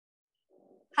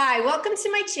Hi, welcome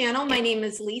to my channel. My name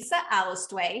is Lisa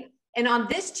Alistway, and on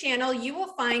this channel, you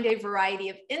will find a variety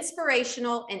of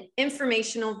inspirational and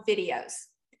informational videos.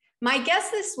 My guest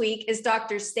this week is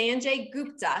Dr. Sanjay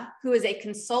Gupta, who is a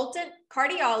consultant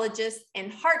cardiologist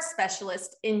and heart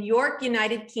specialist in York,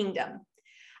 United Kingdom.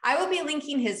 I will be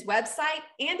linking his website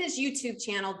and his YouTube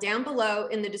channel down below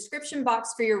in the description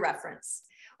box for your reference.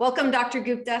 Welcome, Dr.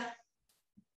 Gupta.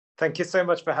 Thank you so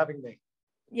much for having me.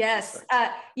 Yes,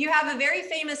 you have a very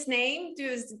famous name.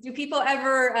 Do people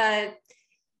ever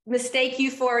mistake you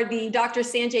for the Dr.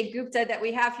 Sanjay Gupta that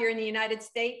we have here in the United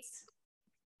States?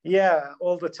 Yeah,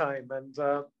 all the time.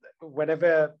 And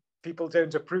whenever people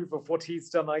don't approve of what he's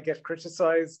done, I get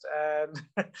criticized.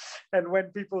 And and when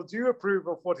people do approve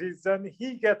of what he's done,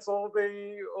 he gets all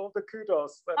the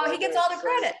kudos. Oh, he gets all the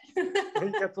credit.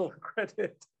 He gets all the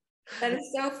credit. That is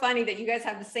so funny that you guys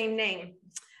have the same name.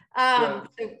 Yeah.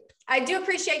 So I do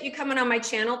appreciate you coming on my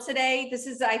channel today. This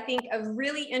is, I think, a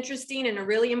really interesting and a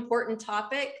really important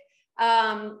topic.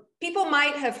 People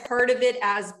might have heard of it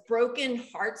as broken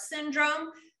heart syndrome,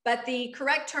 but the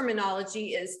correct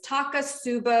terminology is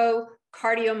Takotsubo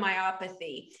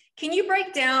Cardiomyopathy. Can you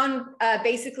break down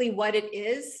basically what it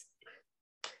is?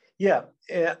 Yeah,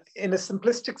 in a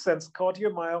simplistic sense,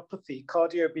 cardiomyopathy,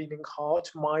 cardio meaning heart,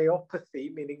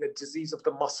 myopathy meaning a disease of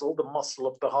the muscle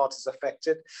of the heart is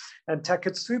affected. And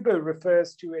Takotsubo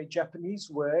refers to a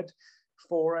Japanese word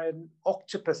for an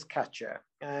octopus catcher.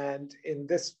 And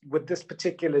with this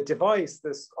particular device,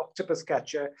 this octopus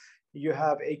catcher, you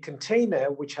have a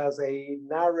container which has a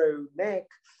narrow neck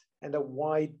and a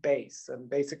wide base. And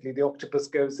basically the octopus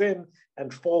goes in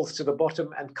and falls to the bottom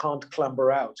and can't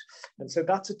clamber out. And so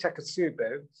that's a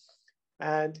Takotsubo.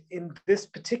 And in this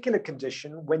particular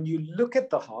condition, when you look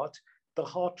at the heart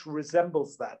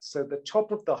resembles that. So the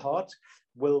top of the heart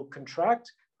will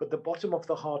contract, but the bottom of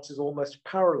the heart is almost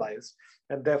paralyzed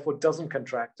and therefore doesn't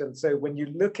contract. And so when you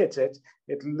look at it,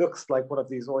 it looks like one of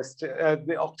these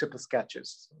the octopus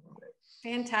catchers.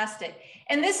 Fantastic.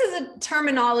 And this is a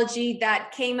terminology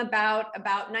that came about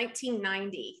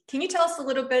 1990. Can you tell us a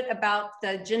little bit about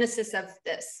the genesis of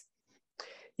this?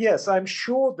 Yes, I'm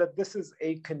sure that this is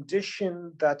a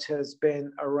condition that has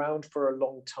been around for a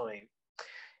long time.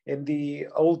 In the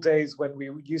old days when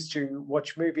we used to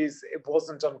watch movies, it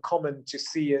wasn't uncommon to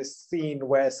see a scene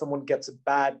where someone gets a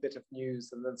bad bit of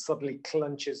news and then suddenly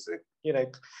clutches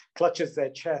their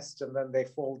chest and then they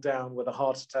fall down with a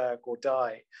heart attack or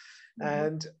die.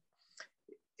 And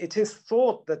it is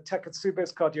thought that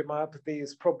Takotsubo's cardiomyopathy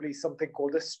is probably something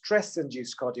called a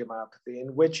stress-induced cardiomyopathy,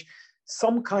 in which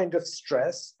some kind of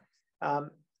stress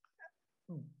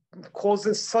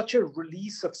causes such a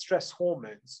release of stress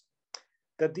hormones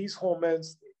that these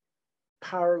hormones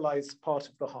paralyze part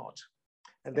of the heart,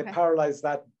 and they paralyze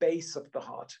that base of the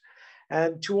heart.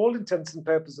 And to all intents and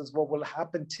purposes, what will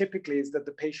happen typically is that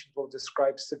the patient will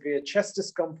describe severe chest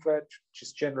discomfort, which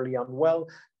is generally unwell.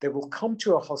 They will come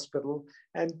to a hospital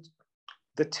and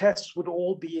the tests would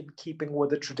all be in keeping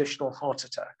with a traditional heart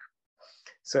attack.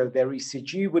 So their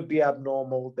ECG would be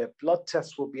abnormal, their blood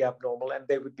tests will be abnormal, and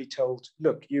they would be told,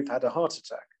 look, you've had a heart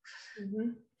attack.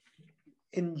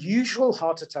 In usual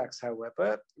heart attacks,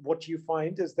 however, what you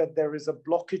find is that there is a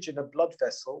blockage in a blood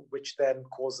vessel, which then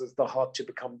causes the heart to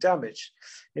become damaged.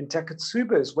 In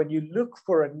Takotsubo's, when you look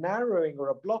for a narrowing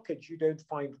or a blockage, you don't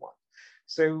find one.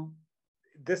 So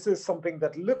this is something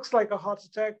that looks like a heart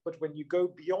attack, but when you go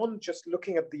beyond just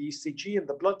looking at the ECG and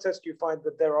the blood test, you find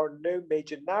that there are no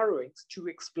major narrowings to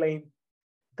explain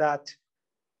that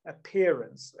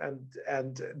appearance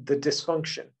and the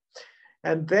dysfunction.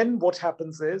 And then what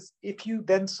happens is, if you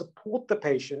then support the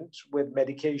patient with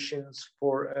medications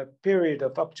for a period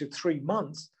of up to 3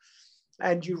 months,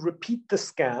 and you repeat the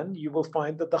scan, you will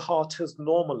find that the heart has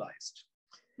normalized.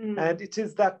 And it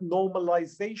is that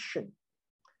normalization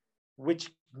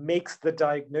which makes the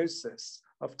diagnosis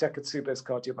of Takotsubo's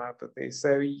cardiomyopathy.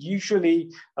 So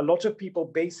usually a lot of people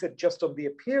base it just on the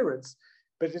appearance,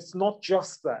 but it's not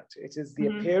just that. It is the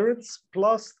appearance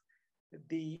plus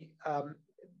the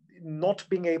not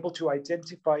being able to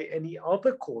identify any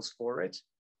other cause for it,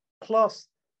 plus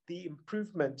the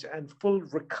improvement and full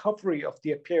recovery of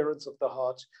the appearance of the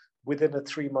heart within a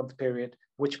 3-month period,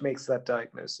 which makes that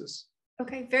diagnosis.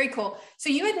 Okay, very cool.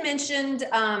 So you had mentioned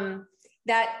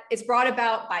that it's brought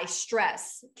about by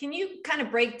stress. Can you kind of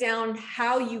break down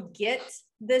how you get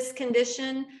this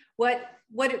condition? What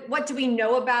do we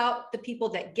know about the people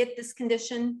that get this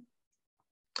condition?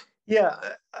 Yeah,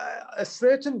 a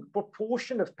certain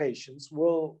proportion of patients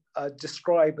will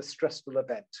describe a stressful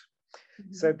event.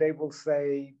 So they will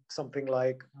say something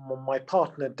like, my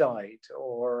partner died,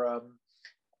 or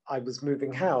I was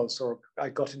moving house, or I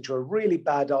got into a really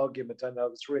bad argument and I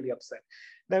was really upset.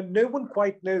 Now, no one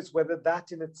quite knows whether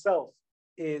that in itself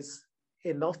is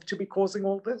enough to be causing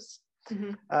all this.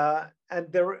 Mm-hmm.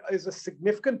 And there is a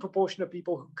significant proportion of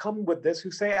people who come with this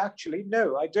who say, actually,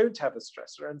 no, I don't have a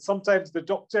stressor. And sometimes the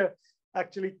doctor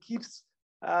actually keeps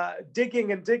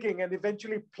digging and digging and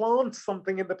eventually plants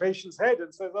something in the patient's head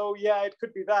and says, oh, yeah, it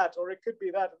could be that, or it could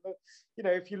be that. And, you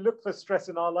know, if you look for stress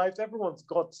in our lives, everyone's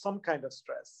got some kind of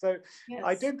stress. So yes.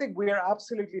 I don't think we are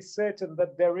absolutely certain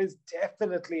that there is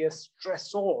definitely a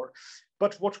stressor.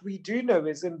 But what we do know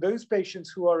is in those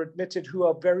patients who are admitted who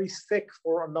are very sick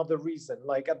for another reason,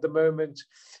 like at the moment,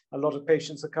 a lot of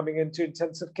patients are coming into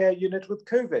intensive care unit with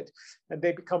COVID and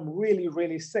they become really,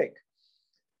 really sick.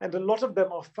 And a lot of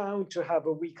them are found to have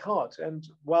a weak heart. And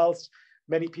whilst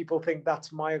many people think that's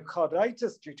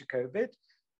myocarditis due to COVID,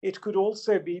 it could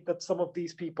also be that some of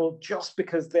these people, just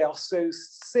because they are so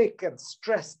sick and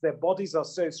stressed, their bodies are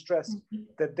so stressed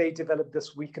that they develop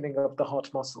this weakening of the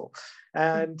heart muscle.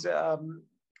 And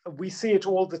we see it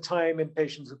all the time in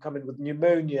patients who come in with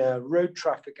pneumonia, road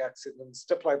traffic accidents,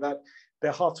 stuff like that.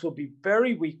 Their hearts will be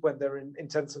very weak when they're in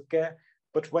intensive care,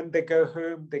 but when they go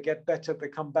home, they get better, they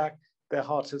come back, their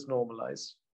heart is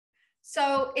normalized.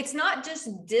 So it's not just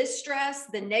distress,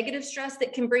 the negative stress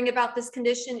that can bring about this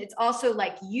condition. It's also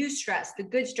like eustress, the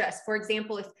good stress. For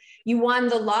example, if you won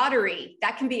the lottery,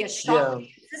 that can be a shock to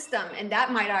the system, and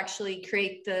that might actually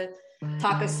create the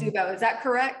Takotsubo. Is that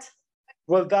correct?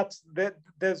 Well,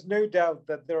 there's no doubt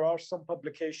that there are some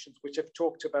publications which have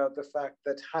talked about the fact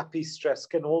that happy stress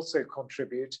can also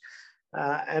contribute.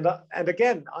 And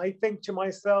again, I think to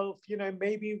myself, you know,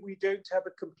 maybe we don't have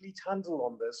a complete handle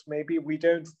on this. Maybe we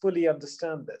don't fully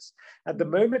understand this. At the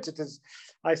moment, it is,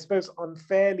 I suppose,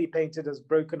 unfairly painted as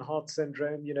broken heart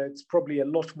syndrome. You know, it's probably a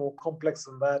lot more complex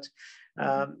than that.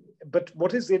 But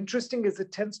what is interesting is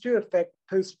it tends to affect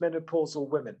postmenopausal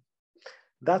women.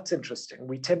 That's interesting.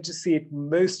 We tend to see it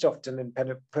most often in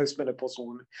postmenopausal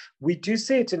women. We do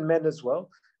see it in men as well,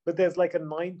 but there's like a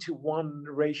 9-to-1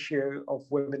 ratio of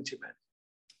women to men.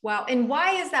 Wow. And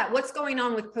why is that? What's going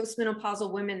on with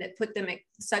postmenopausal women that put them at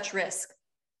such risk?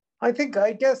 I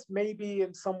guess maybe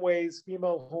in some ways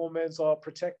female hormones are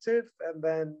protective, and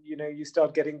then, you know, you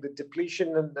start getting the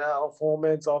depletion of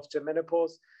hormones after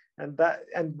menopause,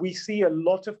 and we see a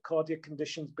lot of cardiac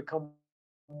conditions become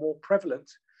more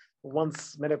prevalent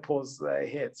once menopause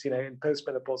hits, you know, in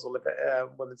postmenopausal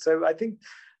women. So I think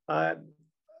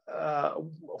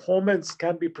hormones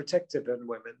can be protective in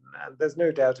women, and there's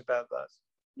no doubt about that.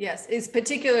 Yes, it's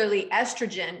particularly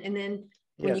estrogen. And then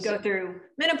when you go through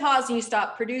menopause and you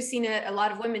stop producing it, a lot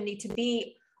of women need to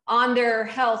be on their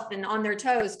health and on their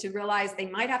toes to realize they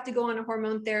might have to go on a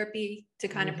hormone therapy to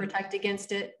kind of protect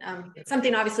against it. It's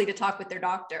something obviously to talk with their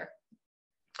doctor.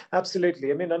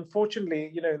 Absolutely. I mean, unfortunately,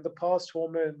 you know, in the past,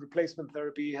 hormone replacement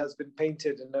therapy has been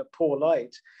painted in a poor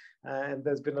light. And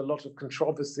there's been a lot of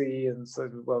controversy and so,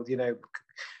 well, you know,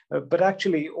 but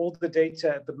actually all the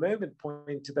data at the moment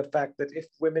point to the fact that if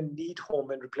women need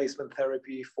hormone replacement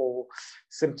therapy for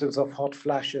symptoms of hot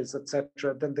flashes,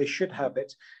 etc., then they should have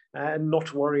it and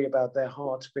not worry about their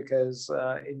heart, because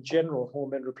in general,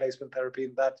 hormone replacement therapy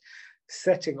in that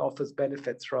setting offers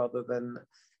benefits rather than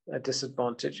a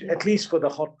disadvantage, at least for the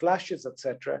hot flashes,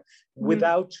 etc.,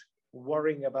 without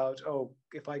worrying about, oh,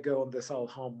 if I go on this, I'll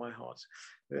harm my heart.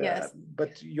 Yes.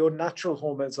 But your natural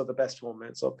hormones are the best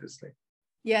hormones, obviously.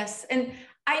 Yes. And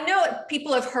I know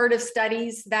people have heard of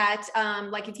studies that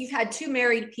like if you've had two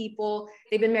married people,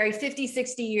 they've been married 50,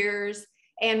 60 years,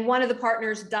 and one of the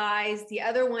partners dies, the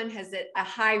other one has a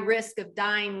high risk of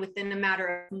dying within a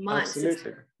matter of months.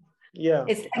 Absolutely.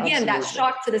 It's again, that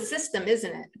shock to the system,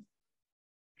 isn't it?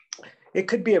 It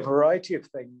could be a variety of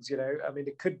things, you know. I mean,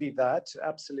 it could be that,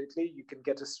 absolutely. You can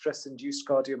get a stress-induced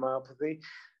cardiomyopathy,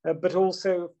 but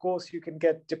also, of course, you can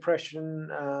get depression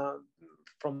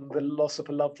from the loss of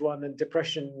a loved one, and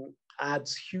depression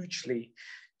adds hugely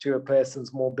to a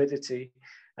person's morbidity.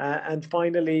 And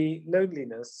finally,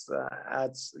 loneliness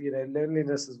adds, you know,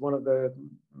 loneliness is one of the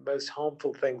most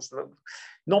harmful things,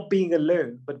 not being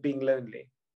alone, but being lonely.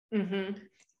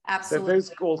 Absolutely. So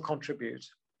those all contribute.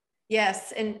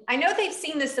 Yes, and I know they've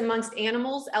seen this amongst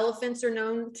animals. Elephants are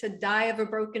known to die of a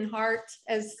broken heart,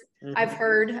 as I've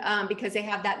heard, because they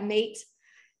have that mate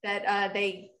that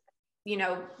they, you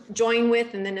know, join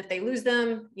with, and then if they lose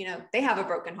them, you know, they have a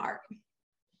broken heart.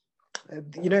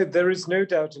 You know, there is no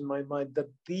doubt in my mind that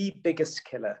the biggest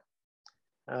killer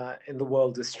in the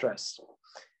world is stress,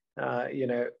 you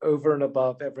know, over and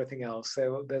above everything else.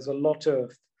 So there's a lot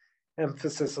of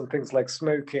emphasis on things like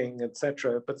smoking,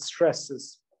 etc., but stress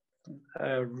is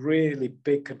a really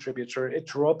big contributor.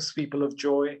 It robs people of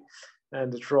joy,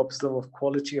 and it robs them of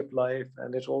quality of life,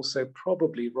 and it also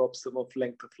probably robs them of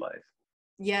length of life.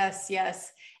 Yes,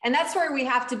 yes. And that's where we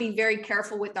have to be very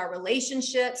careful with our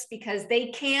relationships, because they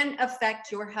can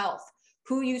affect your health.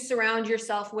 Who you surround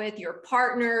yourself with, your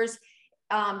partners,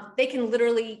 they can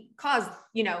literally cause,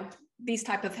 these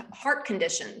type of heart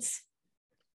conditions.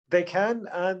 They can,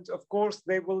 and of course,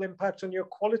 they will impact on your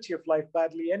quality of life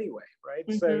badly anyway, right?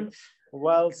 Mm-hmm. So,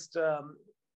 whilst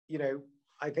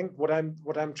I think what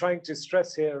I'm trying to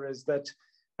stress here is that,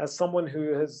 as someone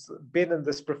who has been in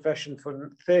this profession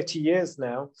for 30 years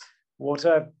now, what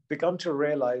I've begun to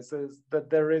realize is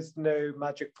that there is no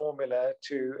magic formula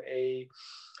to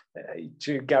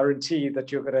guarantee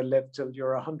that you're going to live till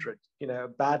you're 100. A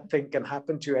bad thing can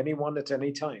happen to anyone at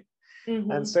any time.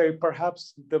 Mm-hmm. And so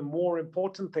perhaps the more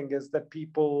important thing is that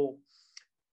people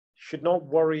should not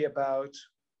worry about,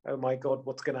 oh my God,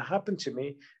 what's going to happen to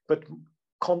me, but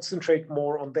concentrate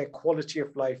more on their quality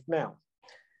of life now.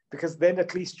 Because then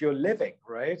at least you're living,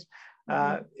 right?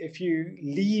 Mm-hmm. If you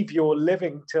leave your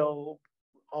living till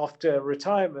after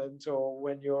retirement or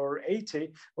when you're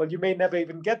 80, well, you may never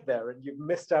even get there, and you've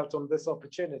missed out on this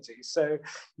opportunity. So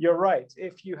you're right.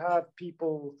 If you have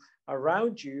people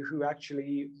around you who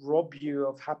actually rob you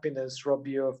of happiness, rob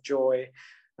you of joy,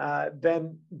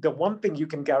 then the one thing you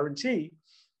can guarantee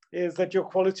is that your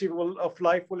quality of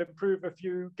life will improve if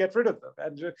you get rid of them.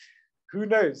 And who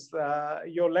knows,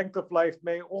 your length of life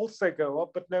may also go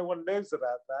up, but no one knows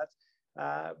about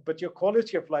that. But your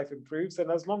quality of life improves. And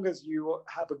as long as you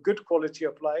have a good quality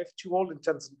of life, to all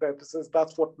intents and purposes,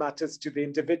 that's what matters to the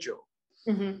individual.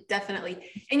 Mm-hmm, definitely.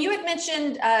 And you had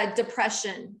mentioned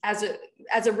depression as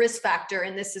a risk factor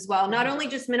in this as well, not only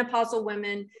just menopausal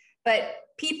women, but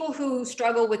people who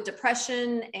struggle with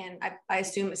depression and I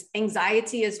assume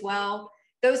anxiety as well.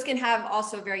 Those can have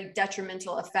also a very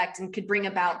detrimental effect and could bring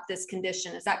about this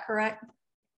condition. Is that correct?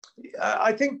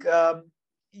 I think, I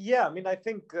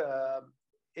think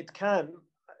it can.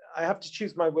 I have to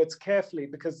choose my words carefully,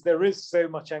 because there is so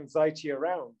much anxiety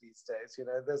around these days.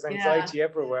 There's anxiety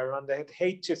everywhere, and I'd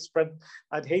hate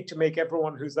to make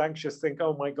everyone who's anxious think,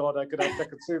 oh my God, I could have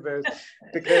Takotsubo,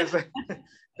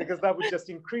 because that would just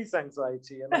increase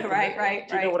anxiety. And right.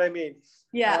 Do you know what I mean?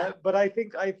 Yeah. But I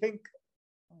think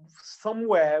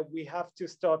somewhere we have to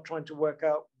start trying to work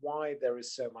out why there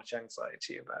is so much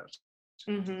anxiety about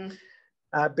it.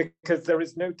 Mm-hmm. Because there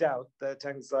is no doubt that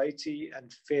anxiety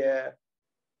and fear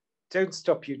don't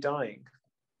stop you dying,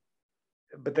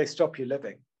 but they stop you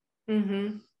living.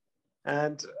 Mm-hmm.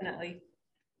 And definitely,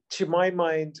 to my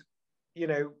mind,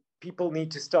 people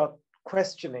need to start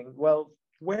questioning, well,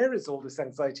 where is all this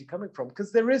anxiety coming from?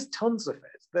 Because there is tons of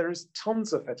it. There is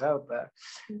tons of it out there.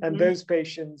 Mm-hmm. And those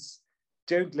patients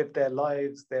don't live their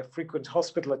lives. They're frequent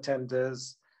hospital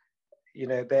attenders.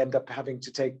 They end up having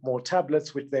to take more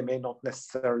tablets, which they may not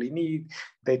necessarily need.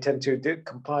 They tend to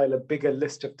compile a bigger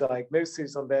list of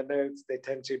diagnoses on their notes. They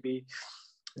tend to be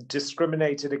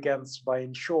discriminated against by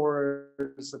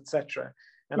insurers, etc.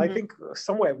 And I think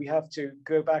somewhere we have to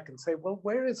go back and say, well,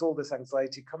 where is all this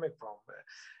anxiety coming from?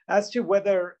 As to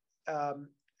whether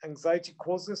anxiety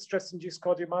causes stress-induced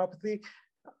cardiomyopathy,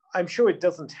 I'm sure it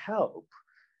doesn't help.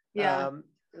 Yeah.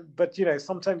 But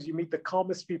sometimes you meet the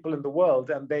calmest people in the world,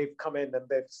 and they've come in and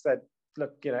they've said,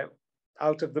 look,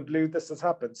 out of the blue, this has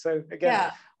happened. So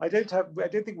again, I don't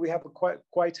think we have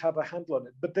quite have a handle on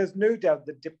it. But there's no doubt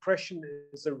that depression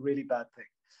is a really bad thing.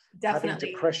 Definitely, having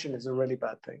depression is a really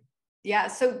bad thing. Yeah.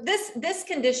 So this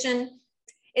condition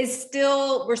is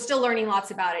we're still learning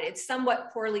lots about it. It's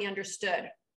somewhat poorly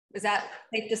understood. Is that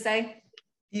safe to say?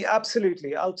 Yeah,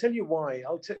 absolutely. I'll tell you why.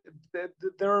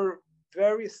 There are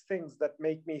various things that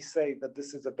make me say that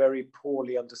this is a very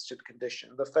poorly understood condition.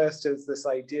 The first is this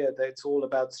idea that it's all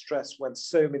about stress, when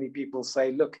so many people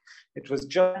say, look, it was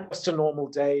just a normal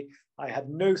day. I had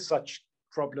no such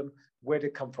problem. Where did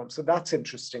it come from? So that's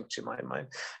interesting to my mind.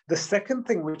 The second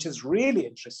thing, which is really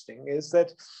interesting, is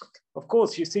that, of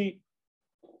course, you see,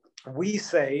 we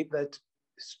say that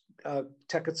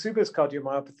Takotsubo's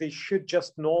cardiomyopathy should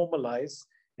just normalize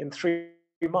in 3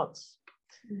 months.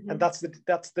 Mm-hmm. And that's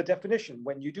the definition.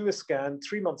 When you do a scan,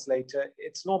 3 months later,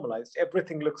 it's normalized.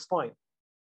 Everything looks fine.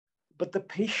 But the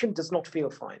patient does not feel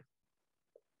fine.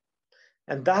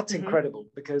 And that's incredible,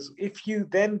 because if you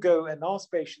then go and ask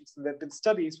patients, and there have been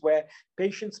studies where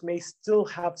patients may still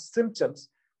have symptoms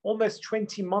almost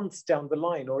 20 months down the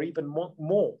line, or even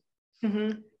more,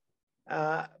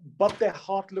 but their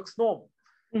heart looks normal.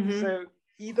 So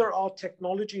either our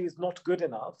technology is not good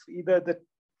enough, either the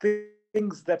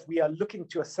things that we are looking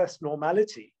to assess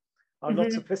normality are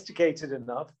not sophisticated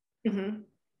enough,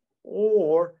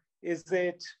 or Is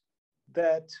it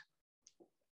that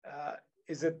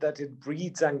it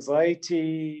breeds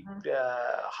anxiety,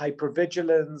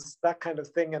 hypervigilance, that kind of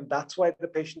thing, and that's why the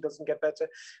patient doesn't get better?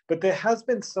 But there has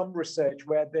been some research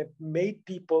where they've made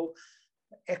people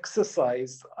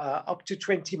exercise up to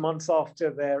 20 months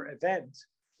after their event,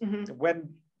 when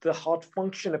the heart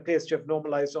function appears to have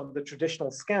normalized on the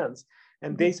traditional scans,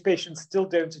 and these patients still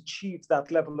don't achieve that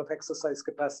level of exercise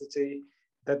capacity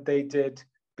that they did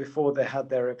before they had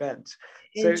their event.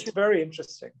 So it's very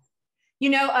interesting. You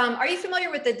know, are you familiar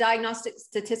with the Diagnostic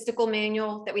Statistical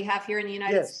Manual that we have here in the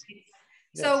United States?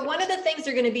 So one of the things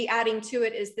they're going to be adding to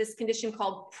it is this condition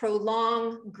called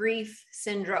prolonged grief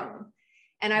syndrome.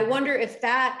 And I wonder if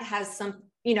that has some,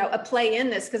 you know, a play in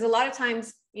this, because a lot of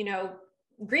times, you know,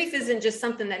 grief isn't just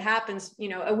something that happens, you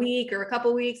know, a week or a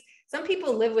couple of weeks. Some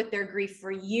people live with their grief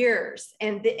for years,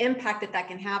 and the impact that that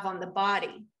can have on the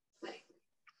body.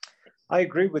 I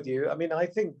agree with you. I mean, I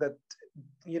think that,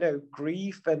 you know,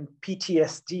 grief and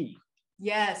PTSD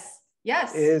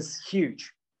is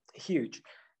huge.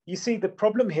 You see, the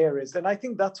problem here is, and I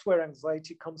think that's where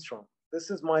anxiety comes from. This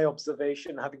is my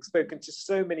observation, having spoken to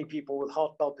so many people with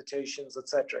heart palpitations,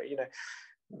 etc. You know,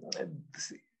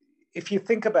 if you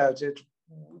think about it,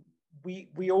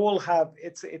 we all have,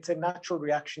 it's a natural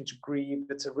reaction to grieve.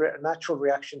 It's a natural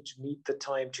reaction to need the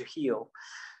time to heal.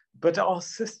 But our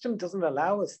system doesn't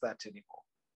allow us that anymore.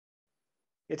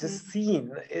 It is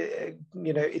seen,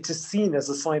 you know, it is seen as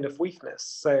a sign of weakness.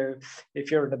 So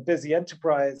if you're in a busy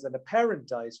enterprise and a parent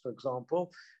dies, for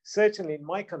example, certainly in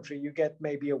my country, you get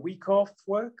maybe a week off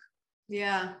work.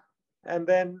 Yeah. And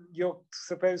then you're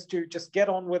supposed to just get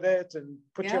on with it and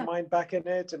put your mind back in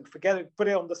it and forget it, put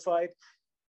it on the side.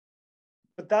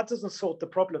 But that doesn't sort the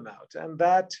problem out. And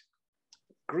that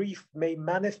grief may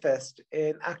manifest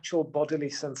in actual bodily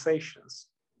sensations.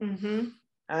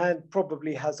 And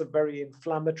probably has a very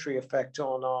inflammatory effect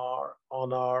on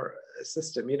our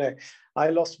system. You know, I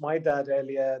lost my dad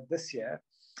earlier this year,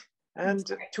 and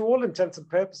to all intents and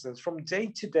purposes, from day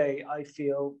to day, I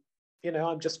feel, you know,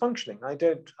 I'm just functioning.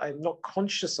 I'm not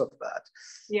conscious of that.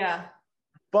 Yeah.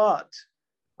 But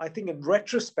I think in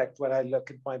retrospect, when I look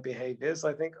at my behaviors,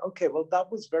 I think, okay, well,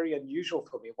 that was very unusual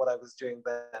for me, what I was doing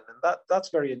then. And that's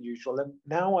very unusual. And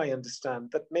now I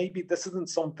understand that maybe this isn't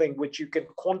something which you can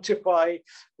quantify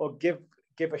or give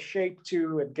a shape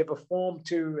to and give a form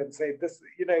to and say this,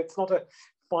 you know, it's not a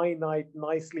finite,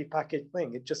 nicely packaged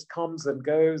thing. It just comes and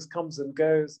goes.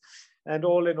 And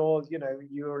all in all, you know,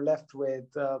 you're left with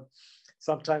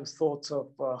sometimes thoughts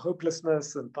of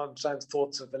hopelessness, and sometimes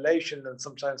thoughts of elation, and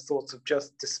sometimes thoughts of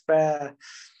just despair.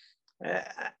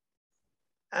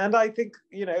 And I think,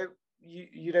 you know,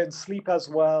 you don't sleep as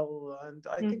well. And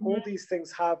I think all these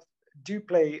things do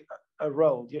play a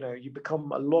role. You know, you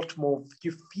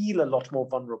feel a lot more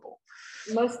vulnerable.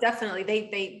 Most definitely.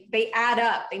 They add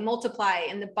up, they multiply,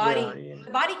 and the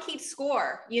body keeps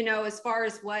score, you know, as far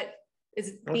as what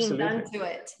is being done to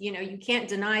it. You know, you can't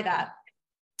deny that.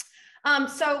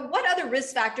 So what other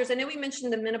risk factors? I know we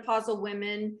mentioned the menopausal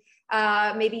women,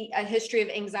 maybe a history of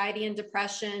anxiety and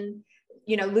depression,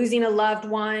 you know, losing a loved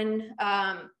one.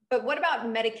 But what about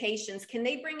medications? Can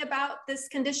they bring about this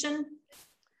condition?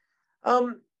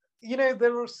 You know,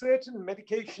 there are certain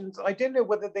medications. I don't know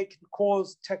whether they can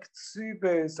cause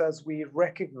Takotsubo's as we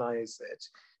recognize it,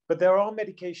 but there are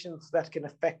medications that can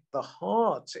affect the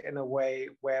heart in a way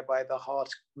whereby the heart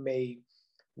may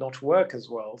not work as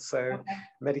well. So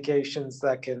medications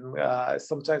that can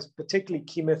sometimes, particularly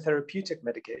chemotherapeutic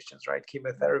medications, right?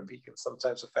 Chemotherapy can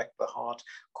sometimes affect the heart,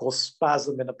 cause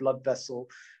spasm in a blood vessel.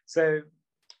 So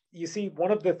you see,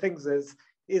 one of the things is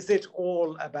it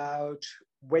all about,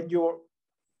 when you're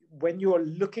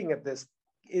looking at this,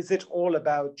 is it all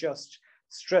about just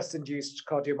stress-induced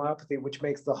cardiomyopathy, which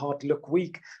makes the heart look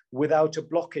weak without a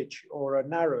blockage or a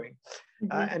narrowing?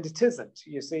 And it isn't.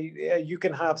 You see, you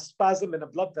can have spasm in a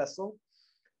blood vessel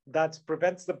that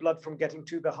prevents the blood from getting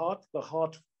to the heart. The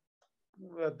heart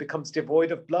becomes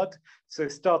devoid of blood, so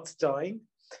it starts dying.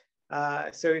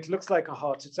 So it looks like a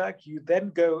heart attack. You then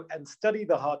go and study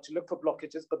the heart to look for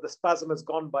blockages, but the spasm has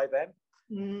gone by then.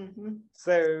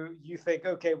 So you think,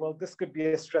 okay, well, this could be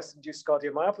a stress-induced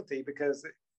cardiomyopathy because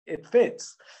it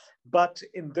fits. But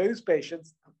in those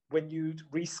patients, when you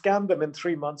rescan them in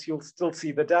 3 months, you'll still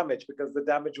see the damage, because the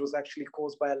damage was actually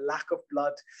caused by a lack of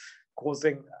blood,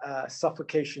 causing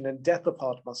suffocation and death of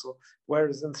heart muscle.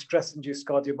 Whereas in stress-induced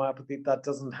cardiomyopathy, that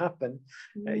doesn't happen.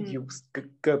 You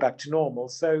go back to normal.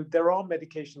 So there are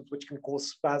medications which can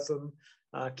cause spasm.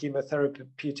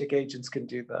 Chemotherapeutic agents can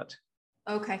do that.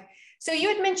 Okay. So you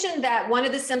had mentioned that one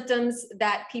of the symptoms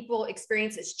that people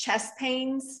experience is chest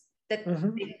pains. that,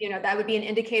 that would be an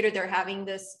indicator they're having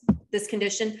this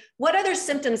condition. What other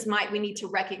symptoms might we need to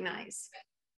recognize?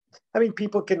 I mean,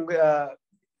 people can,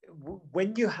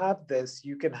 when you have this,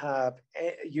 you can have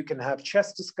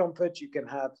chest discomfort, you can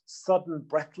have sudden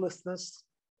breathlessness,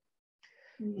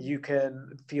 you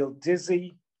can feel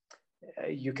dizzy,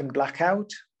 you can black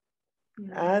out,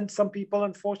 and some people,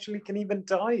 unfortunately, can even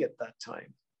die at that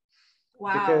time.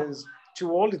 Wow. Because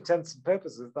to all intents and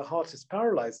purposes, the heart is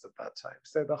paralyzed at that time.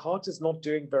 So the heart is not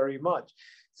doing very much.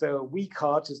 So a weak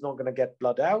heart is not going to get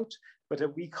blood out, but a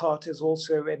weak heart is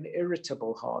also an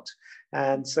irritable heart.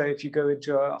 And so if you go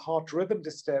into a heart rhythm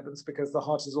disturbance, because the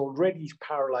heart is already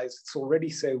paralyzed, it's already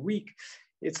so weak,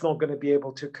 it's not going to be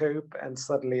able to cope, and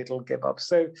suddenly it'll give up.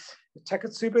 So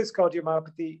Takotsubo's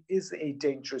cardiomyopathy is a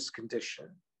dangerous condition.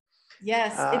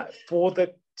 Yes. For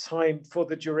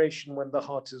the duration when the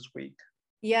heart is weak.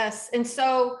 Yes. And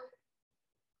so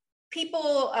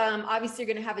people obviously are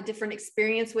going to have a different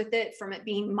experience with it, from it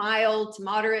being mild to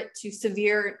moderate to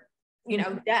severe,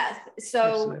 death.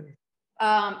 So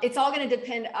it's all going to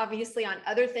depend obviously on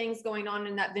other things going on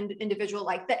in that individual,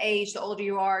 like the age. The older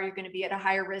you are, you're going to be at a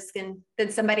higher risk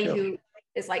than somebody who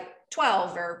is like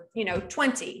 12 or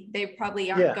 20. They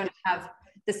probably aren't going to have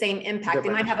the same impact. They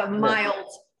might have a mild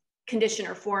condition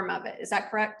or form of it. Is that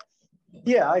correct?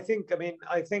 Yeah, I think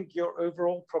your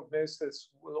overall prognosis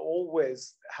will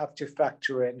always have to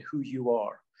factor in who you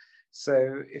are.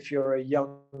 So if you're a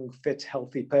young, fit,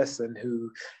 healthy person who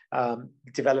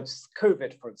develops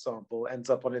COVID, for example, ends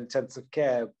up on intensive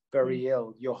care, very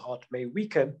ill, your heart may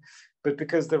weaken, but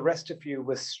because the rest of you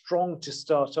was strong to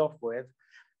start off with,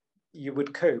 you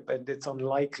would cope. And it's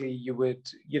unlikely you would,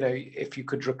 if you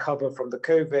could recover from the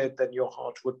COVID, then your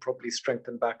heart would probably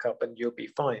strengthen back up and you'll be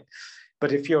fine.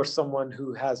 But if you're someone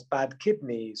who has bad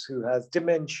kidneys, who has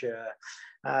dementia,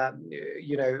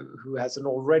 who has an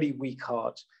already weak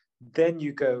heart, then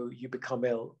you become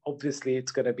ill. Obviously,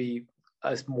 it's going to be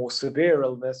a more severe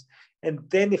illness. And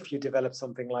then if you develop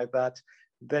something like that,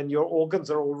 then your organs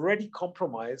are already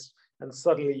compromised, and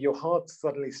suddenly your heart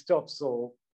suddenly stops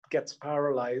or gets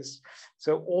paralyzed.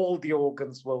 So all the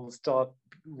organs will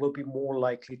be more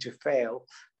likely to fail,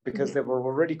 because they were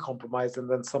already compromised, and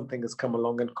then something has come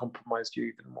along and compromised you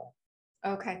even more.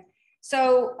 Okay.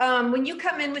 So when you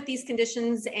come in with these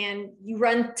conditions and you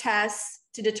run tests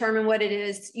to determine what it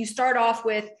is, you start off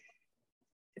with,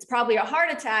 it's probably a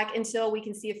heart attack, until we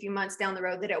can see a few months down the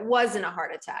road that it wasn't a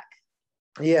heart attack.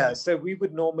 Yeah, so we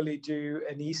would normally do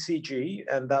an ECG,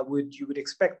 and you would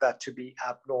expect that to be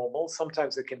abnormal.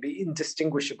 Sometimes it can be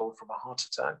indistinguishable from a heart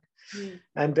attack.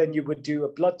 And then you would do a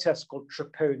blood test called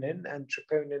troponin, and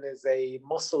troponin is a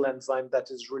muscle enzyme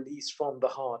that is released from the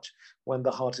heart when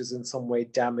the heart is in some way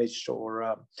damaged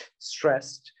or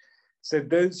stressed. So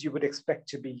those you would expect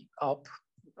to be up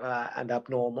and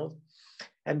abnormal.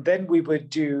 And then we would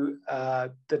do,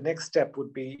 the next step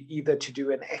would be either to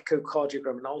do an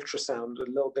echocardiogram, an ultrasound,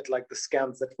 a little bit like the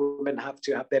scans that women have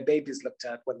to have their babies looked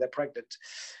at when they're pregnant,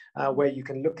 where you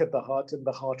can look at the heart, and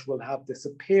the heart will have this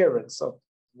appearance of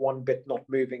one bit not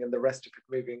moving and the rest of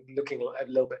it moving, looking a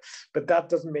little bit. But that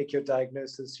doesn't make your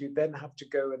diagnosis. You then have to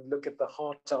go and look at the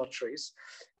heart arteries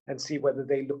and see whether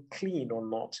they look clean or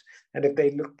not. And if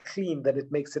they look clean, then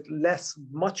it makes it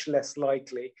much less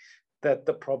likely that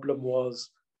the problem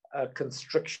was a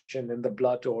constriction in the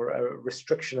blood or a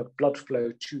restriction of blood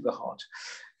flow to the heart.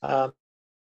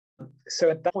 So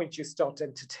at that point, you start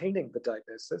entertaining the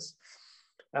diagnosis.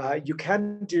 You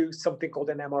can do something called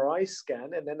an MRI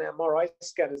scan, and an MRI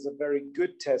scan is a very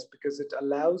good test because it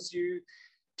allows you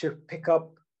to pick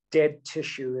up dead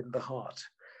tissue in the heart.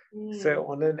 So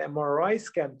on an MRI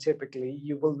scan, typically,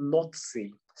 you will not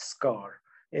see scar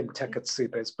in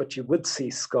Takotsubo's, but you would see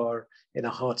scar in a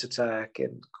heart attack,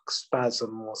 in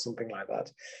spasm or something like that.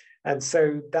 And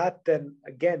so that then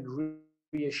again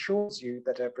reassures you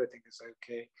that everything is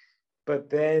okay. But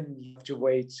then you have to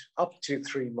wait up to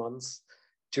 3 months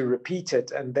to repeat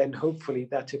it. And then hopefully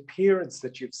that appearance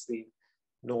that you've seen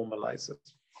normalizes.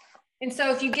 And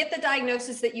so if you get the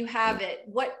diagnosis that you have it,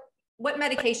 what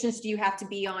medications do you have to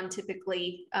be on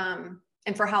typically,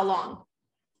 and for how long?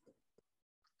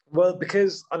 Well,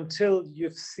 because until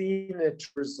you've seen it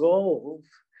resolve,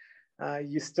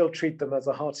 you still treat them as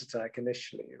a heart attack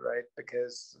initially, right?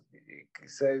 Because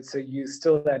so you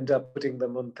still end up putting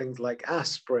them on things like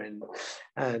aspirin,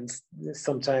 and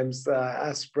sometimes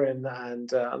aspirin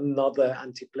and another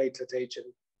antiplatelet agent,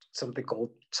 something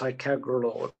called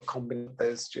ticagrelor, or a combination of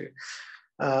those two.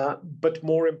 But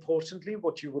more importantly,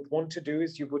 what you would want to do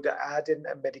is you would add in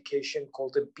a medication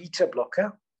called a beta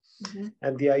blocker.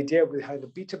 And the idea behind a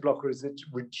beta blocker is it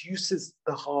reduces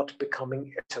the heart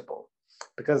becoming irritable.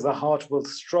 because the heart will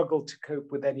struggle to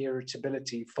cope with any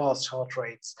irritability, fast heart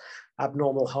rates,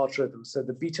 abnormal heart rhythm. So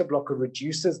the beta blocker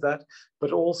reduces that,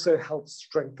 but also helps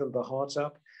strengthen the heart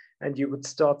up. And you would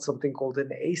start something called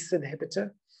an ACE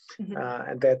inhibitor.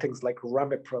 And there are things like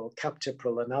ramipril,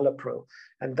 captopril, and allopril.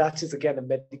 And that is, again, a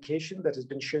medication that has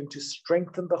been shown to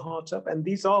strengthen the heart up. And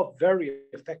these are very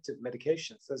effective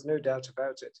medications. There's no doubt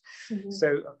about it.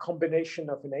 So a combination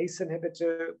of an ACE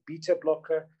inhibitor, beta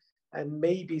blocker, and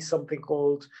maybe something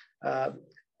called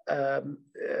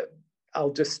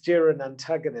aldosterone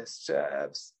antagonist,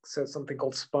 so something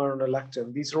called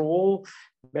spironolactone. These are all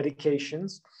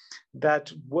medications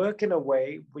that work in a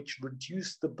way which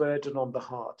reduce the burden on the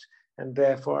heart and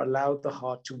therefore allow the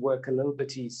heart to work a little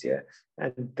bit easier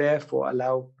and therefore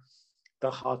allow the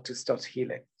heart to start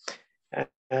healing.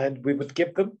 And we would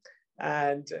give them.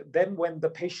 And then when the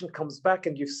patient comes back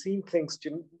and you've seen things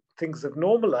have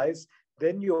normalized,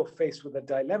 then you're faced with a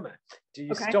dilemma. Do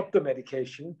you stop the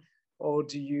medication or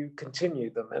do you continue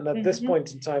them? And at this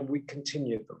point in time, we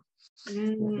continue them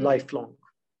lifelong.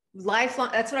 Lifelong.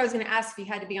 That's what I was going to ask, if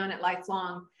you had to be on it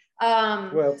lifelong.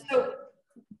 So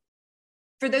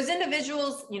for those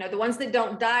individuals, the ones that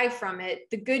don't die from it,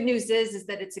 the good news is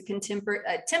that it's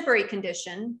a temporary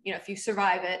condition, if you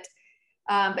survive it,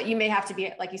 but you may have to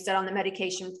be, like you said, on the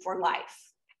medication for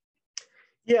life.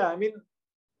 Yeah, I mean,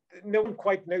 no one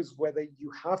quite knows whether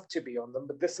you have to be on them,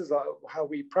 but this is how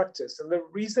we practice. And the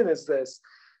reason is this,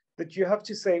 that you have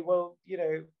to say, well,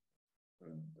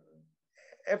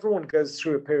 everyone goes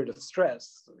through a period of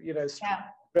stress.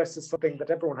 Stress is something that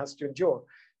everyone has to endure.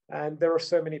 And there are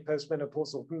so many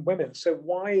postmenopausal women. So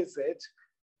why is it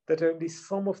that only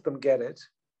some of them get it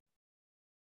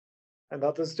and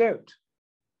others don't?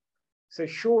 So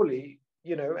surely,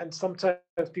 and sometimes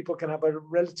people can have a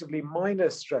relatively minor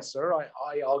stressor.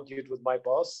 I argued with my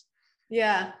boss.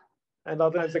 Yeah. And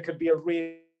otherwise there could be a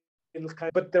real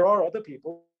but there are other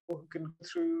people who can go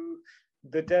through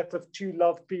the death of two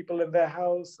loved people in their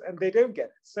house and they don't get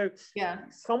it. So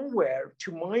somewhere,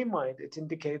 to my mind, it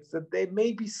indicates that there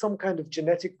may be some kind of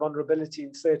genetic vulnerability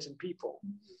in certain people.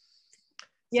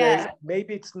 So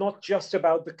maybe it's not just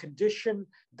about the condition,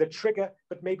 the trigger,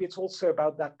 but maybe it's also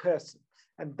about that person.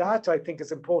 And that, I think,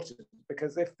 is important,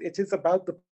 because if it is about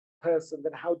the person,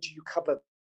 then how do you cover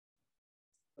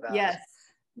that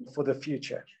for the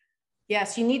future?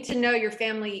 Yes, you need to know your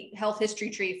family health history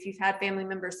tree if you've had family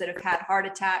members that have had heart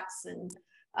attacks and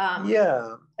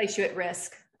place you at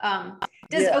risk.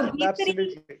 Does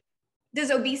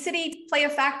obesity play a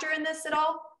factor in this at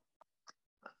all?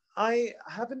 I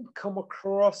haven't come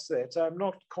across it. I'm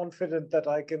not confident that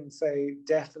I can say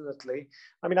definitely.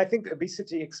 I mean, I think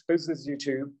obesity exposes you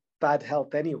to bad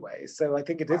health anyway. So I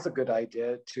think it is a good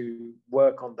idea to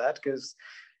work on that, because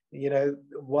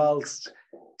whilst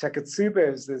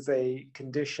Takotsubo's is a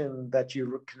condition that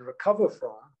you can recover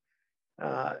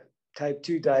from, type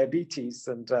 2 diabetes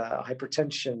and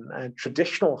hypertension and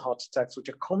traditional heart attacks, which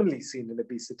are commonly seen in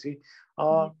obesity,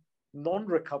 are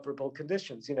non-recoverable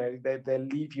conditions. They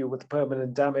leave you with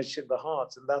permanent damage in the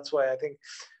heart. And that's why I think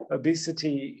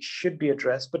obesity should be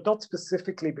addressed, but not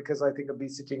specifically because I think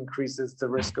obesity increases the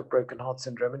risk of broken heart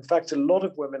syndrome. In fact, a lot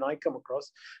of women I come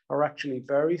across are actually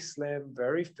very slim,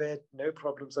 very fit, no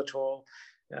problems at all,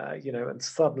 and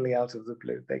suddenly out of the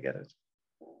blue, they get it.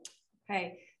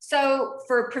 Okay. So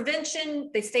for prevention,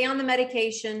 they stay on the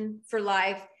medication for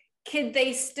life. Could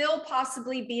they still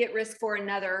possibly be at risk for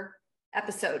another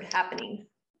episode happening?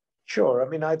 Sure. I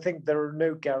mean, I think there are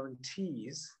no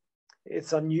guarantees.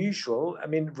 It's unusual. I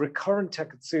mean, recurrent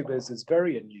Takotsubo's is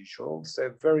very unusual. So a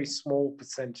very small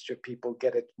percentage of people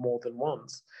get it more than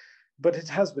once, but it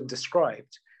has been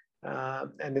described.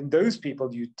 And in those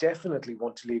people, you definitely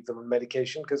want to leave them on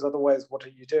medication, because otherwise, what are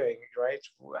you doing, right?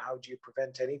 How do you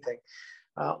prevent anything?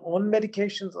 On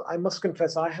medications, I must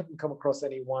confess, I haven't come across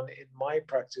anyone in my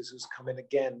practice who's come in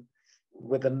again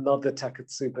with another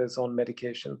Takotsubo's on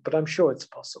medication, but I'm sure it's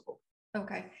possible.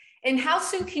 Okay. And how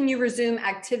soon can you resume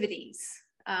activities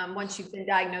once you've been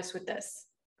diagnosed with this?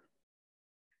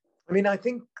 I mean, I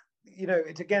think,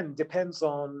 it again depends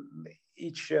on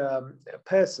each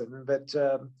person, but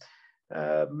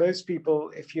most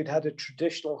people, if you'd had a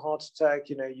traditional heart attack,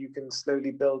 you can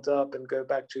slowly build up and go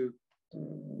back to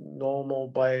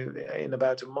normal in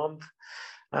about a month.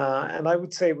 And I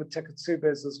would say with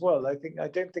Takotsubo's as well, I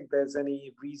don't think there's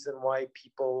any reason why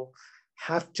people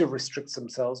have to restrict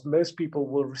themselves. Most people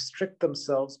will restrict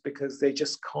themselves because they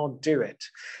just can't do it.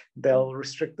 They'll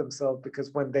restrict themselves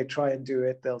because when they try and do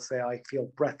it, they'll say, I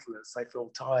feel breathless, I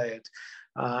feel tired.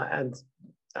 And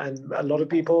and a lot of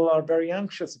people are very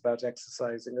anxious about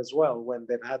exercising as well when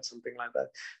they've had something like that.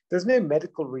 There's no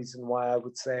medical reason why I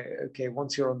would say, okay,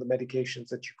 once you're on the medications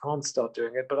that you can't start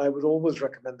doing it, but I would always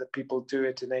recommend that people do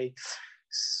it in a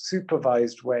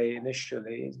supervised way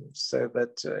initially, so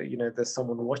that there's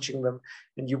someone watching them,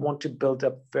 and you want to build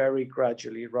up very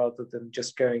gradually rather than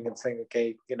just going and saying,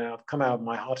 okay, I've come out of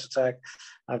my heart attack,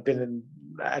 I've been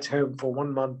at home for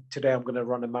 1 month, today I'm going to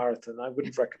run a marathon. I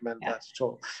wouldn't recommend that at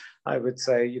all. I would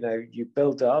say, you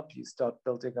build up, you start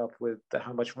building up with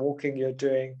how much walking you're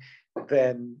doing,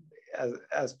 then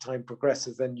as time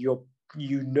progresses, then your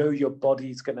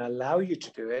body's going to allow you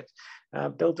to do it,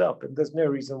 build up. And there's no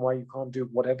reason why you can't do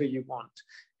whatever you want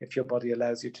if your body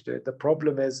allows you to do it. The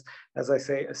problem is, as I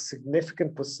say, a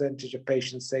significant percentage of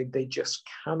patients say they just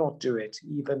cannot do it,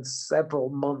 even several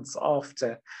months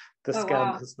after the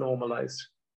scan has normalized.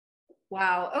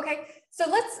 Wow. Okay. So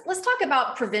let's talk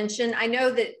about prevention. I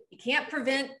know that you can't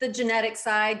prevent the genetic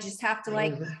side. You just have to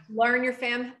learn your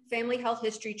family health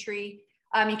history tree.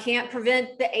 You can't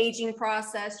prevent the aging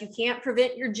process. You can't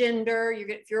prevent your gender.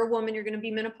 If you're a woman, you're going to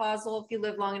be menopausal if you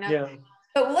live long enough. Yeah.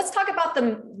 But let's talk about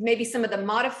maybe some of the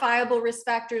modifiable risk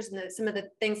factors and some of the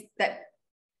things that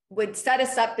would set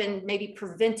us up in maybe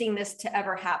preventing this to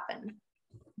ever happen.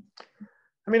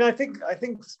 I mean, I think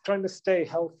trying to stay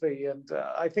healthy, and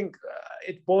I think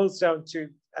it boils down to,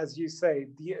 as you say,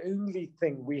 the only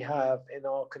thing we have in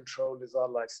our control is our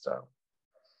lifestyle.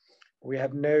 We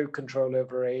have no control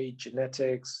over age,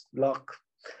 genetics, luck.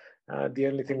 The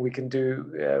only thing we can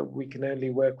do, we can only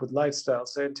work with lifestyle.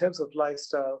 So in terms of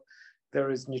lifestyle,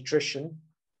 there is nutrition,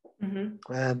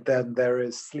 and then there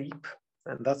is sleep,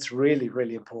 and that's really,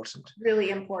 really important.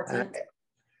 Really important.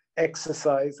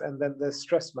 Exercise, and then there's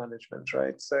stress management,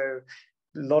 right? So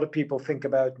a lot of people think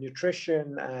about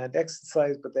nutrition and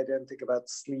exercise, but they don't think about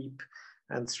sleep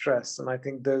and stress. And I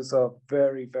think those are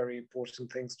very, very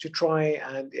important things to try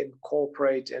and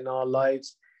incorporate in our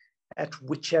lives at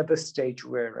whichever stage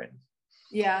we're in.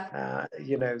 Yeah.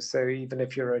 So even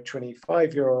if you're a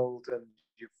 25-year-old and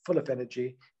you're full of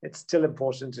energy, it's still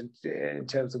important in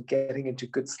terms of getting into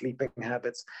good sleeping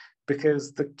habits,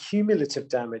 because the cumulative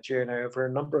damage, over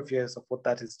a number of years of what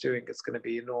that is doing is going to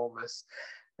be enormous.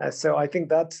 So I think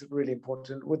that's really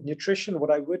important. With nutrition,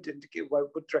 what I would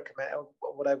recommend,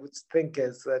 what I would think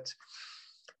is that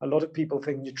a lot of people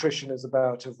think nutrition is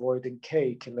about avoiding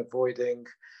cake and avoiding,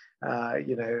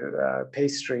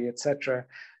 pastry, etc.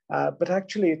 But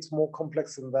actually, it's more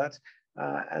complex than that.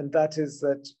 And that is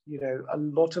that, a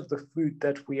lot of the food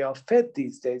that we are fed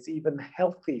these days, even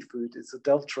healthy food, is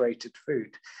adulterated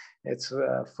food. It's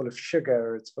full of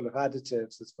sugar, it's full of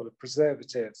additives, it's full of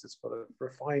preservatives, it's full of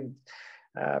refined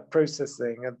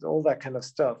processing and all that kind of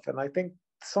stuff. And I think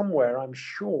somewhere, I'm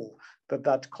sure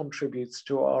that contributes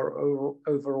to our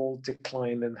overall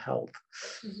decline in health.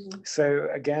 So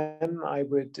again, I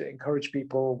would encourage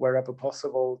people wherever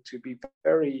possible to be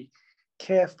very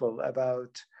careful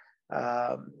about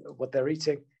what they're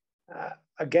eating.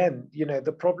 Again,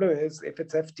 the problem is, if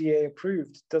it's FDA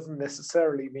approved, it doesn't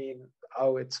necessarily mean,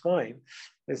 oh, it's fine.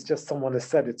 It's just someone has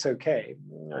said it's okay,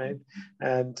 right?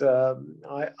 And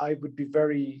I would be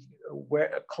very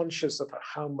conscious of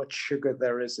how much sugar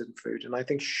there is in food. And I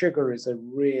think sugar is a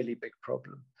really big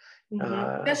problem.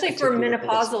 Especially for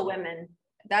menopausal women.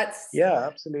 Yeah,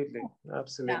 absolutely.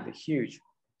 Huge.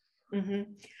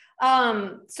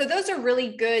 So those are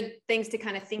really good things to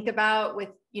kind of think about with,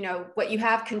 what you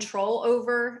have control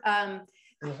over.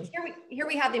 Here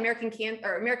we have the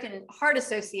American Heart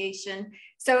Association.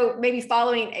 So maybe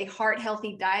following a heart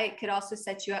healthy diet could also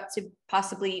set you up to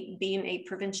possibly being a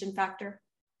prevention factor.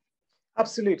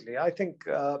 Absolutely. I think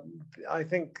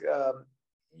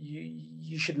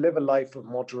you should live a life of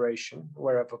moderation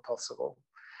wherever possible.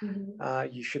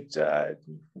 You should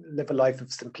live a life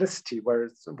of simplicity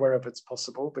wherever it's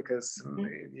possible, because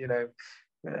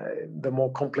the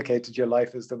more complicated your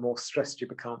life is, the more stressed you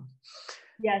become.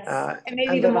 Yes, and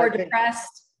maybe the more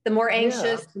depressed, the more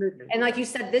anxious. Yeah, and like you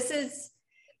said,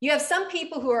 you have some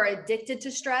people who are addicted to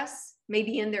stress,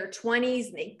 maybe in their 20s,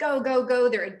 and they go,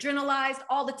 they're adrenalized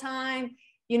all the time,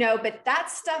 but that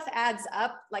stuff adds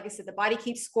up. Like I said, the body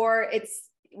keeps score. It's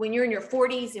when you're in your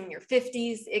 40s and your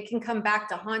 50s, it can come back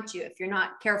to haunt you if you're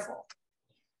not careful.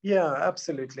 Yeah,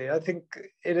 absolutely. I think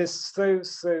it is so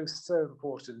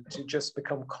important to just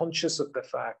become conscious of the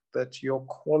fact that your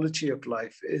quality of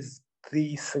life is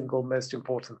the single most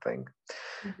important thing.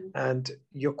 And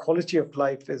your quality of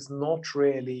life is not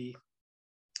really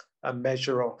a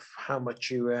measure of how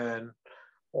much you earn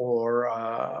or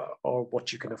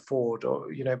what you can afford, or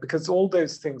because all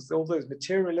those things, all those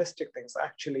materialistic things,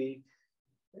 actually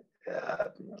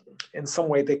in some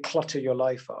way they clutter your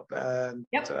life up, and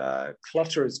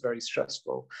clutter is very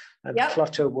stressful, and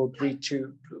clutter will lead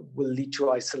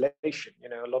to isolation. You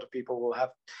know, a lot of people will have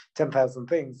 10,000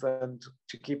 things and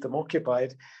to keep them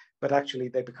occupied, but actually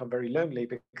they become very lonely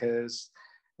because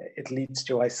it leads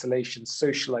to isolation,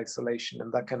 social isolation,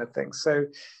 and that kind of thing. So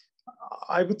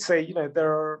I would say, you know,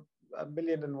 there are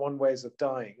 1,000,001 ways of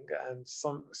dying, and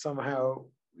somehow,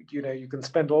 you know, you can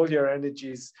spend all your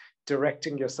energies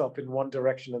directing yourself in one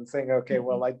direction and saying, okay,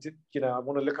 well, I did, you know, I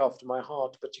want to look after my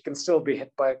heart, but you can still be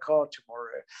hit by a car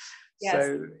tomorrow. Yes.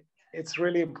 So it's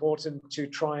really important to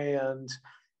try and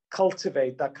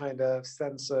cultivate that kind of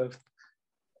sense of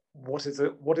what is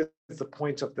the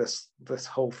point of this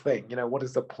whole thing? You know, what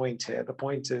is the point here? The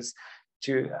point is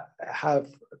to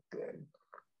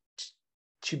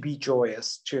be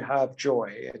joyous, to have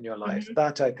joy in your life.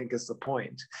 That, I think, is the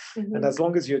point. And as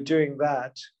long as you're doing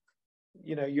that,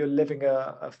 you know, you're living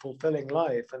a fulfilling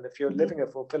life. And if you're living a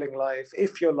fulfilling life,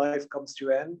 if your life comes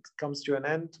to an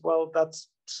end, well, that's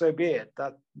so be it.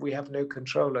 That we have no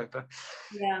control over.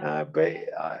 Yeah. A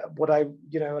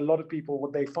lot of people,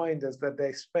 what they find is that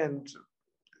they spend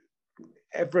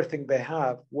everything they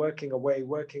have working away,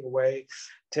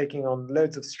 taking on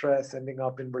loads of stress, ending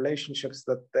up in relationships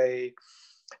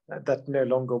that no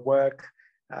longer work.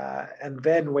 And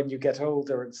then when you get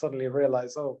older and suddenly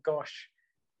realize, oh gosh,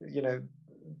 you know,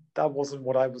 that wasn't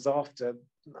what I was after,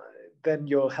 then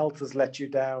your health has let you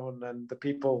down, and the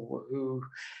people who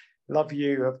love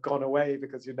you have gone away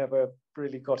because you never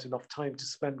really got enough time to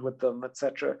spend with them,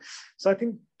 etc. So I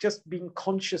think just being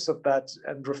conscious of that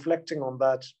and reflecting on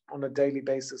that on a daily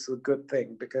basis is a good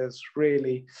thing, because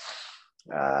really,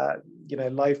 you know,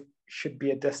 life should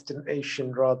be a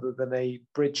destination rather than a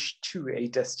bridge to a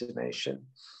destination.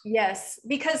 Yes,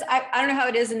 because I don't know how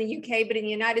it is in the UK, but in the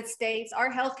United States,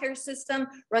 our healthcare system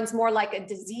runs more like a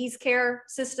disease care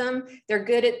system. They're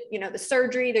good at, you know, the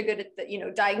surgery, they're good at the, you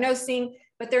know, diagnosing,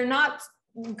 but they're not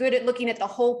good at looking at the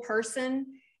whole person.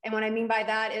 And what I mean by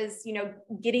that is, you know,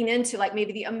 getting into like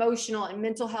maybe the emotional and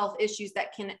mental health issues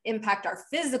that can impact our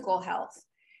physical health.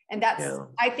 And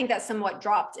I think that's somewhat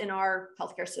dropped in our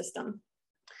healthcare system.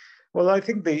 Well, I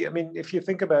think if you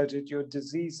think about it, your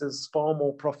disease is far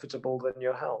more profitable than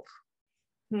your health.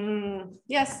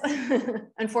 Yes,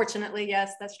 unfortunately,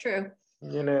 yes, that's true.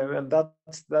 You know, and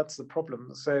that's the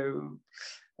problem. So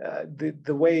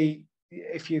the way,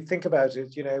 if you think about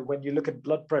it, you know, when you look at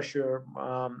blood pressure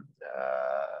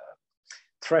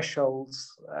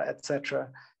thresholds, etc.,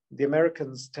 the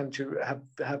Americans tend to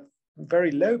have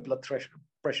very low blood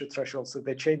pressure thresholds, so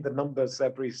they change the numbers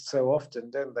every so often,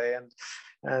 don't they?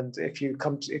 And if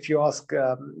you ask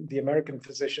the American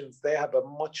physicians, they have a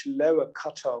much lower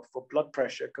cutoff for blood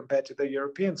pressure compared to the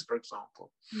Europeans, for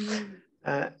example.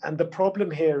 And the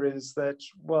problem here is that,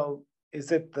 well,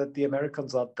 is it that the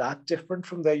Americans are that different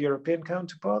from their European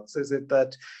counterparts? Is it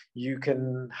that you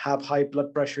can have high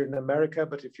blood pressure in America,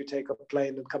 but if you take a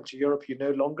plane and come to Europe, you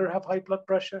no longer have high blood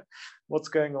pressure? What's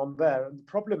going on there? And the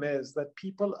problem is that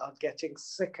people are getting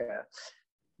sicker.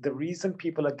 The reason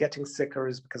people are getting sicker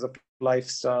is because of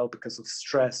lifestyle, because of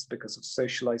stress, because of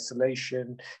social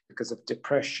isolation, because of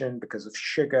depression, because of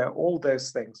sugar, all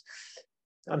those things.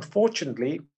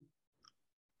 Unfortunately,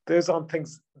 those aren't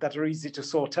things that are easy to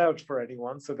sort out for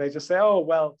anyone. So they just say, oh,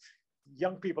 well,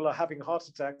 young people are having heart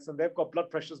attacks and they've got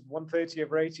blood pressures 130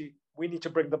 over 80. We need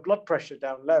to bring the blood pressure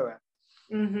down lower.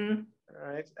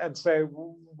 Right? And so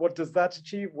what does that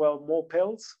achieve? Well, more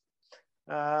pills.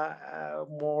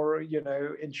 More, you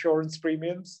know, insurance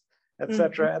premiums,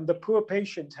 etc. And the poor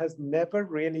patient has never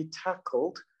really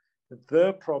tackled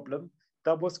the problem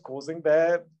that was causing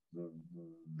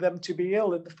them to be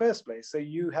ill in the first place. So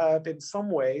you have, in some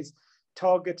ways,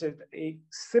 targeted a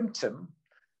symptom,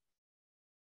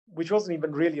 which wasn't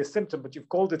even really a symptom, but you've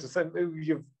called it a symptom.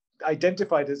 You've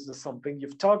identified it as something.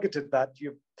 You've targeted that.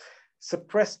 You've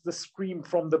suppressed the scream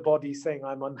from the body saying,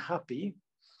 "I'm unhappy."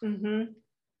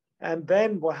 And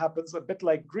then what happens, a bit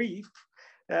like grief,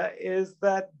 is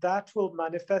that will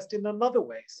manifest in another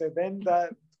way. So then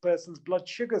that person's blood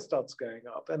sugar starts going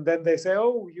up. And then they say,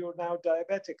 oh, you're now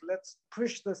diabetic. Let's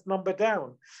push this number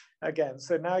down again.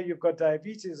 So now you've got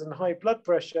diabetes and high blood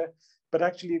pressure. But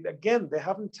actually, again, they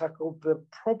haven't tackled the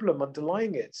problem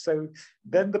underlying it. So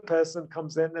then the person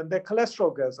comes in and their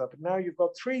cholesterol goes up. And now you've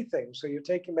got three things. So you're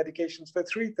taking medications for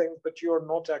three things, but you're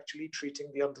not actually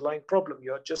treating the underlying problem.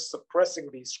 You're just suppressing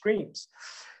these screams.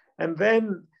 And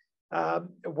then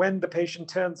when the patient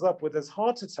turns up with his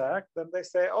heart attack, then they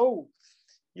say, oh,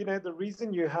 you know, the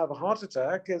reason you have a heart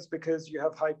attack is because you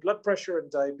have high blood pressure and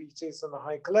diabetes and a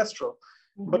high cholesterol.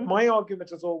 But my argument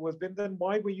has always been, then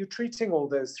why were you treating all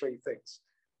those three things?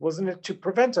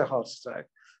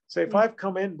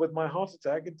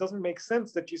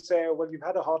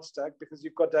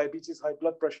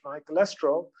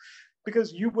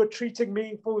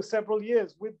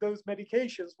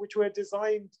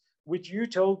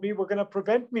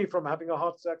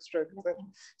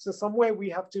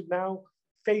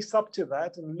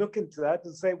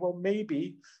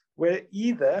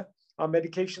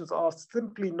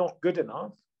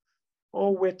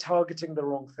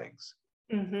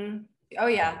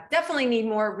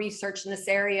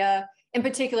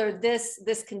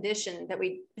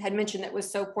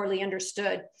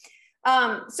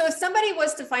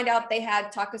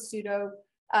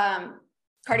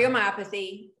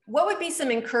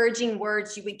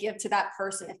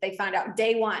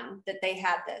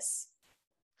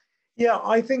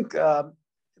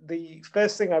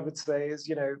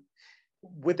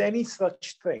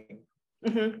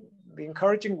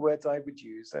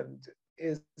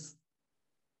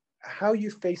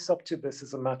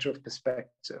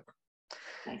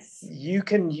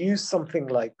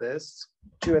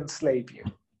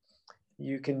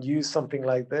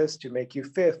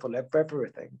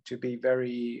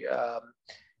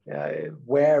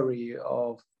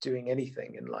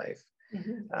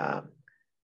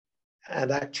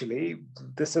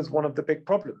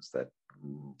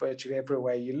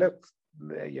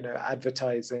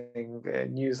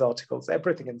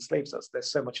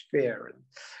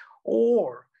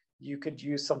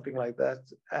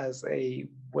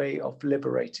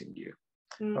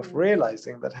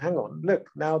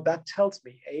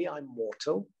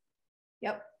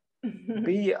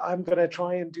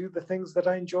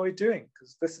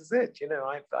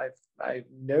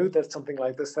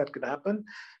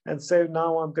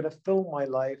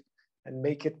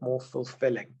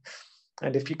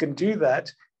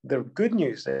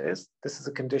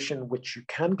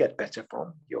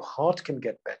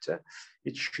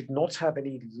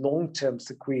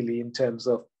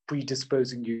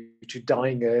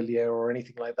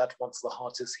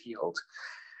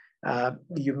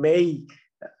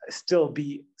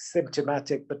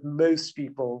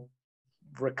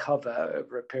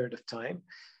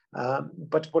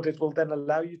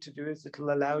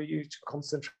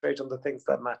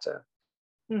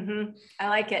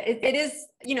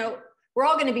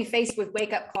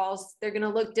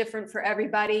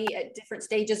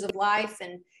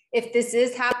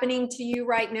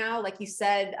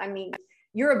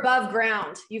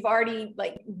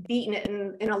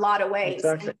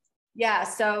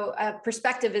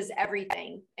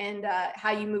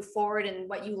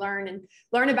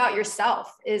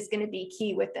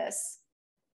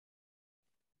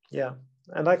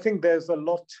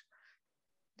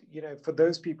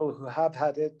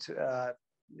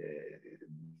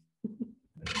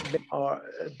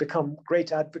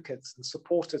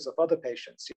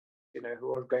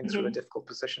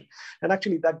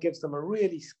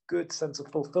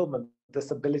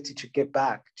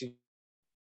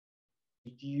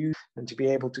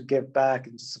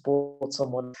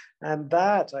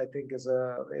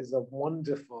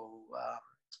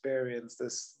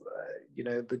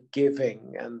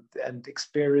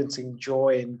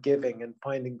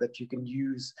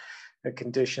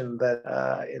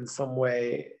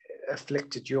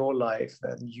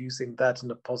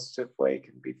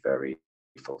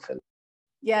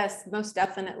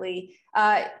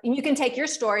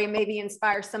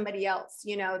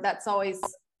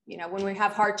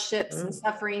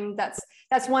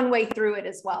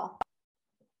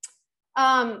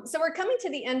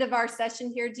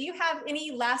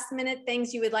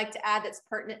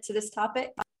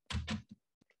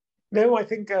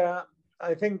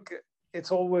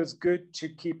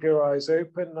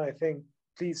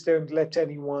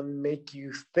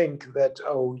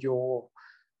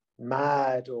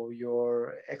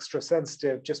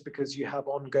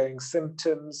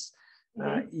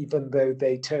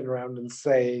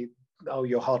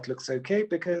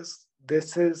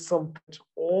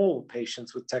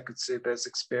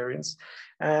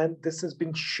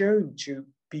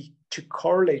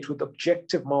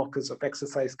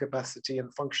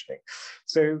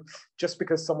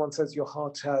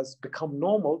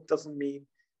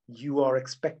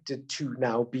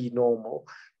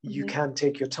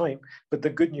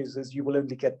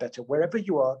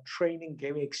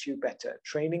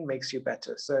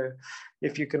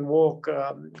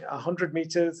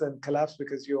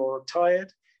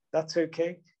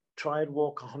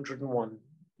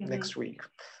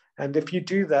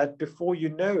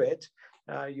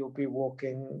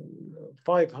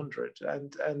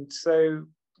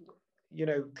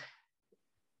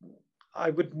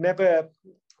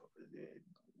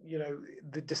 you know,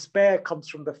 the despair comes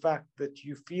from the fact that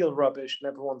you feel rubbish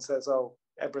and everyone says, oh,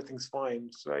 everything's fine.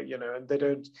 So, you know, and they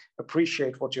don't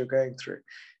appreciate what you're going through.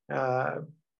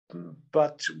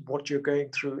 But what you're going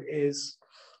through is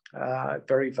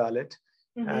very valid.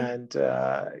 And,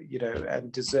 you know,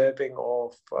 and deserving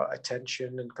of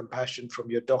attention and compassion from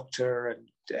your doctor and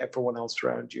everyone else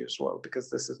around you as well, because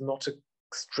this is not a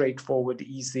straightforward,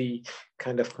 easy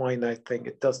kind of finite thing.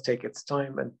 It does take its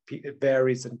time, and it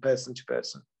varies in person to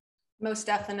person. Most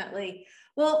definitely.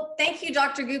 Well, thank you,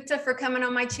 Dr. Gupta, for coming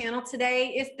on my channel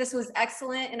today. This was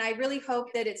excellent, and I really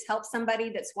hope that it's helped somebody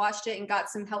that's watched it and got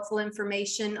some helpful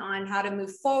information on how to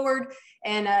move forward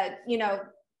and, you know,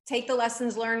 take the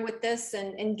lessons learned with this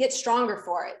and get stronger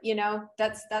for it. You know,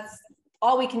 that's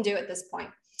all we can do at this point.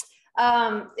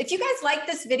 If you guys like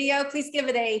this video, please give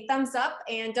it a thumbs up,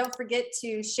 and don't forget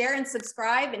to share and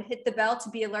subscribe and hit the bell to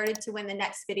be alerted to when the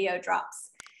next video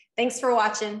drops. Thanks for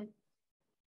watching.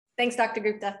 Thanks, Dr.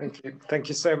 Gupta. Thank you. Thank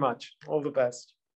you so much. All the best.